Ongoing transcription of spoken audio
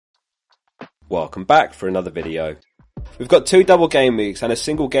Welcome back for another video. We've got 2 double game weeks and a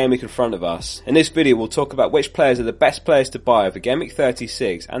single game week in front of us. In this video we'll talk about which players are the best players to buy over Gameweek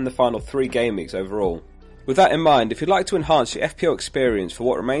 36 and the final 3 game weeks overall. With that in mind, if you'd like to enhance your FPL experience for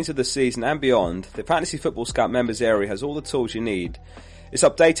what remains of the season and beyond, the Fantasy Football Scout members area has all the tools you need. It's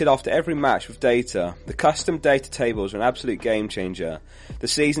updated after every match with data. The custom data tables are an absolute game changer. The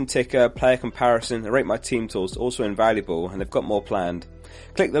season ticker, player comparison and rate my team tools are also invaluable, and they've got more planned.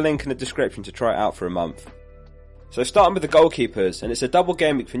 Click the link in the description to try it out for a month. So starting with the goalkeepers, and it's a double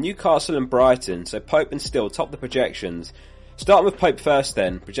game week for Newcastle and Brighton, so Pope and Still top the projections. Starting with Pope first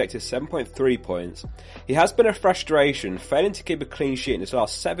then, projected 7.3 points. He has been a frustration, failing to keep a clean sheet in his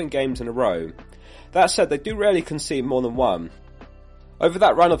last 7 games in a row. That said, they do rarely concede more than 1. Over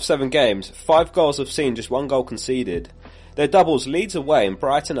that run of 7 games, 5 goals have seen just 1 goal conceded. Their doubles Leeds away and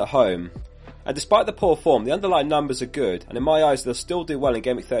Brighton at home. And despite the poor form, the underlying numbers are good, and in my eyes they'll still do well in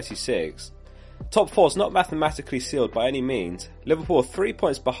Gameweek 36. Top 4 is not mathematically sealed by any means. Liverpool are 3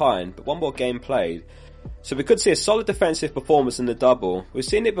 points behind, but 1 more game played. So we could see a solid defensive performance in the double. We've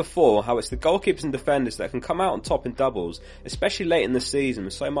seen it before, how it's the goalkeepers and defenders that can come out on top in doubles, especially late in the season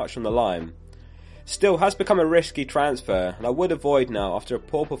with so much on the line. Still has become a risky transfer, and I would avoid now after a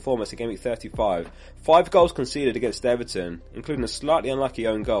poor performance at Gameweek 35. 5 goals conceded against Everton, including a slightly unlucky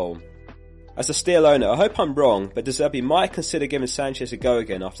own goal. As a Steel owner, I hope I'm wrong, but De Zerbi might consider giving Sanchez a go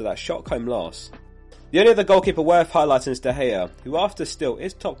again after that shock home loss. The only other goalkeeper worth highlighting is De Gea, who after Still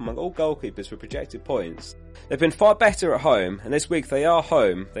is top among all goalkeepers for projected points. They've been far better at home, and this week they are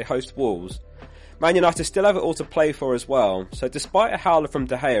home, they host Wolves. Man United still have it all to play for as well, so despite a howler from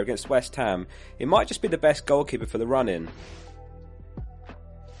De Gea against West Ham, he might just be the best goalkeeper for the run-in.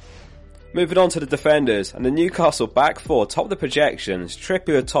 Moving on to the defenders, and the Newcastle back 4 top the projections,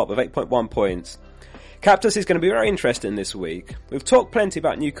 Trippier top of 8.1 points. Captaincy is going to be very interesting this week. We've talked plenty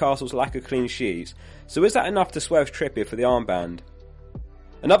about Newcastle's lack of clean sheets, so is that enough to swerve Trippier for the armband?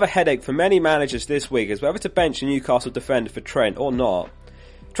 Another headache for many managers this week is whether to bench a Newcastle defender for Trent or not.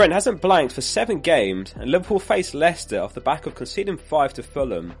 Trent hasn't blanked for 7 games, and Liverpool face Leicester off the back of conceding 5 to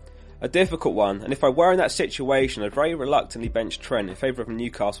Fulham. A difficult one, and if I were in that situation I'd very reluctantly bench Trent in favour of a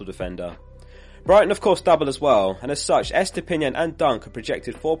Newcastle defender. Brighton of course double as well, and as such Estepinian and Dunk are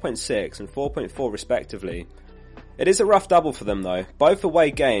projected 4.6 and 4.4 respectively. It is a rough double for them though, both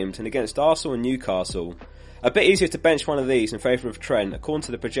away games and against Arsenal and Newcastle. A bit easier to bench one of these in favour of Trent according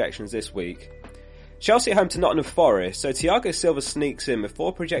to the projections this week. Chelsea home to Nottingham Forest, so Thiago Silva sneaks in with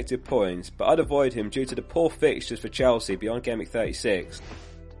 4 projected points, but I'd avoid him due to the poor fixtures for Chelsea beyond Gameweek 36.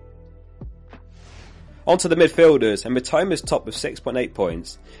 On to the midfielders, and Mitoma's top with 6.8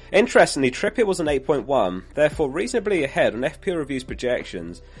 points. Interestingly, Trippier was on 8.1, therefore reasonably ahead on FPL Review's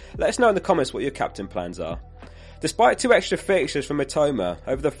projections. Let us know in the comments what your captain plans are. Despite 2 extra fixtures from Mitoma,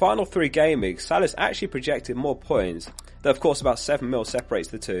 over the final 3 game weeks, Salah's actually projected more points, though of course about 7 mil separates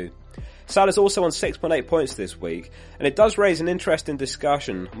the two. Salah's also on 6.8 points this week, and it does raise an interesting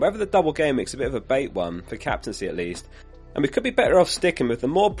discussion whether the double game week's a bit of a bait one, for captaincy at least, and we could be better off sticking with the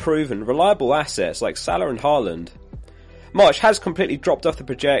more proven, reliable assets like Salah and Haaland. March has completely dropped off the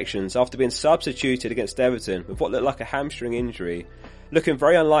projections after being substituted against Everton with what looked like a hamstring injury, looking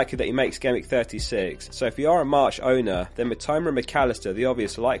very unlikely that he makes Gameweek 36, so if you are a March owner, then Mitoma and McAllister are the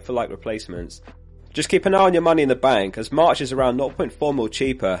obvious like-for-like replacements. Just keep an eye on your money in the bank, as March is around 0.4 mil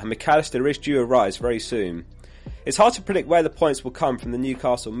cheaper and McAllister is due a rise very soon. It's hard to predict where the points will come from the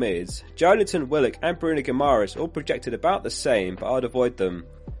Newcastle mids. Joelinton, Willock and Bruno Guimaraes all projected about the same, but I'd avoid them.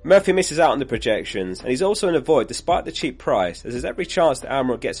 Murphy misses out on the projections, and he's also an avoid despite the cheap price, as there's every chance that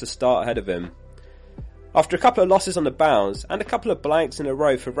Almiron gets a start ahead of him. After a couple of losses on the bounce, and a couple of blanks in a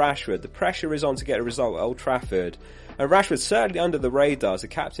row for Rashford, the pressure is on to get a result at Old Trafford, and Rashford's certainly under the radar as a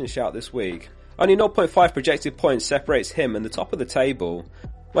captain shout this week. Only 0.5 projected points separates him and the top of the table.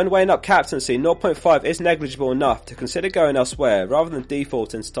 When weighing up captaincy, 0.5 is negligible enough to consider going elsewhere rather than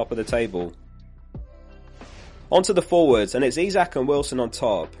defaulting to top of the table. On to the forwards, and it's Isak and Wilson on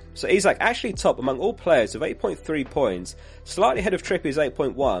top. So Isak actually top among all players with 8.3 points, slightly ahead of Trippier's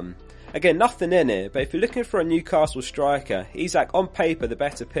 8.1. Again, nothing in it, but if you're looking for a Newcastle striker, Isak on paper the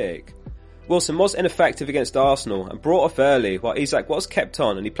better pick. Wilson was ineffective against Arsenal and brought off early, while Isak was kept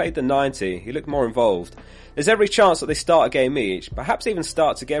on and he played the 90, he looked more involved. There's every chance that they start a game each, perhaps even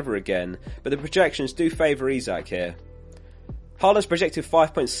start together again, but the projections do favour Isak here. Haaland's projected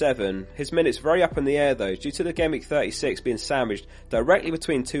 5.7, his minutes very up in the air though, due to the Gameweek 36 being sandwiched directly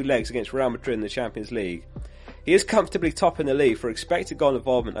between 2 legs against Real Madrid in the Champions League. He is comfortably top in the league for expected goal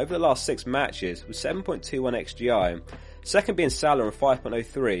involvement over the last 6 matches with 7.21 XGI, second being Salah on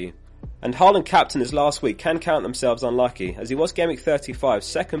 5.03. And Haaland captain as last week can count themselves unlucky, as he was Gameweek 35's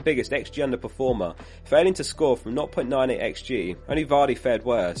second biggest XG underperformer, failing to score from 0.98 XG, only Vardy fared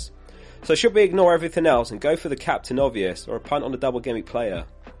worse. So should we ignore everything else and go for the captain obvious, or a punt on the double Gameweek player?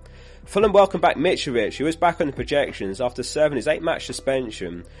 Fulham welcome back Mitrovic, who is back on the projections after serving his 8-match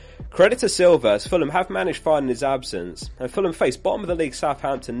suspension. Credit to Silva, as Fulham have managed fine in his absence, and Fulham face bottom of the league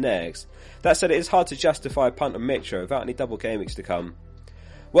Southampton next. That said, it is hard to justify a punt on Mitro without any double Gameweeks to come.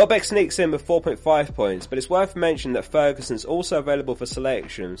 Welbeck sneaks in with 4.5 points, but it's worth mentioning that Ferguson's also available for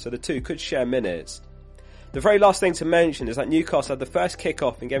selection, so the two could share minutes. The very last thing to mention is that Newcastle had the first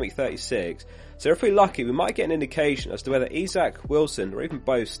kick-off in Gameweek 36, so if we're lucky we might get an indication as to whether Isak, Wilson or even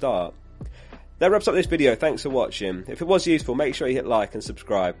both start. That wraps up this video, thanks for watching. If it was useful, make sure you hit like and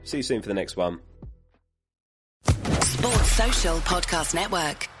subscribe. See you soon for the next one. Sports Social Podcast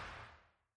Network.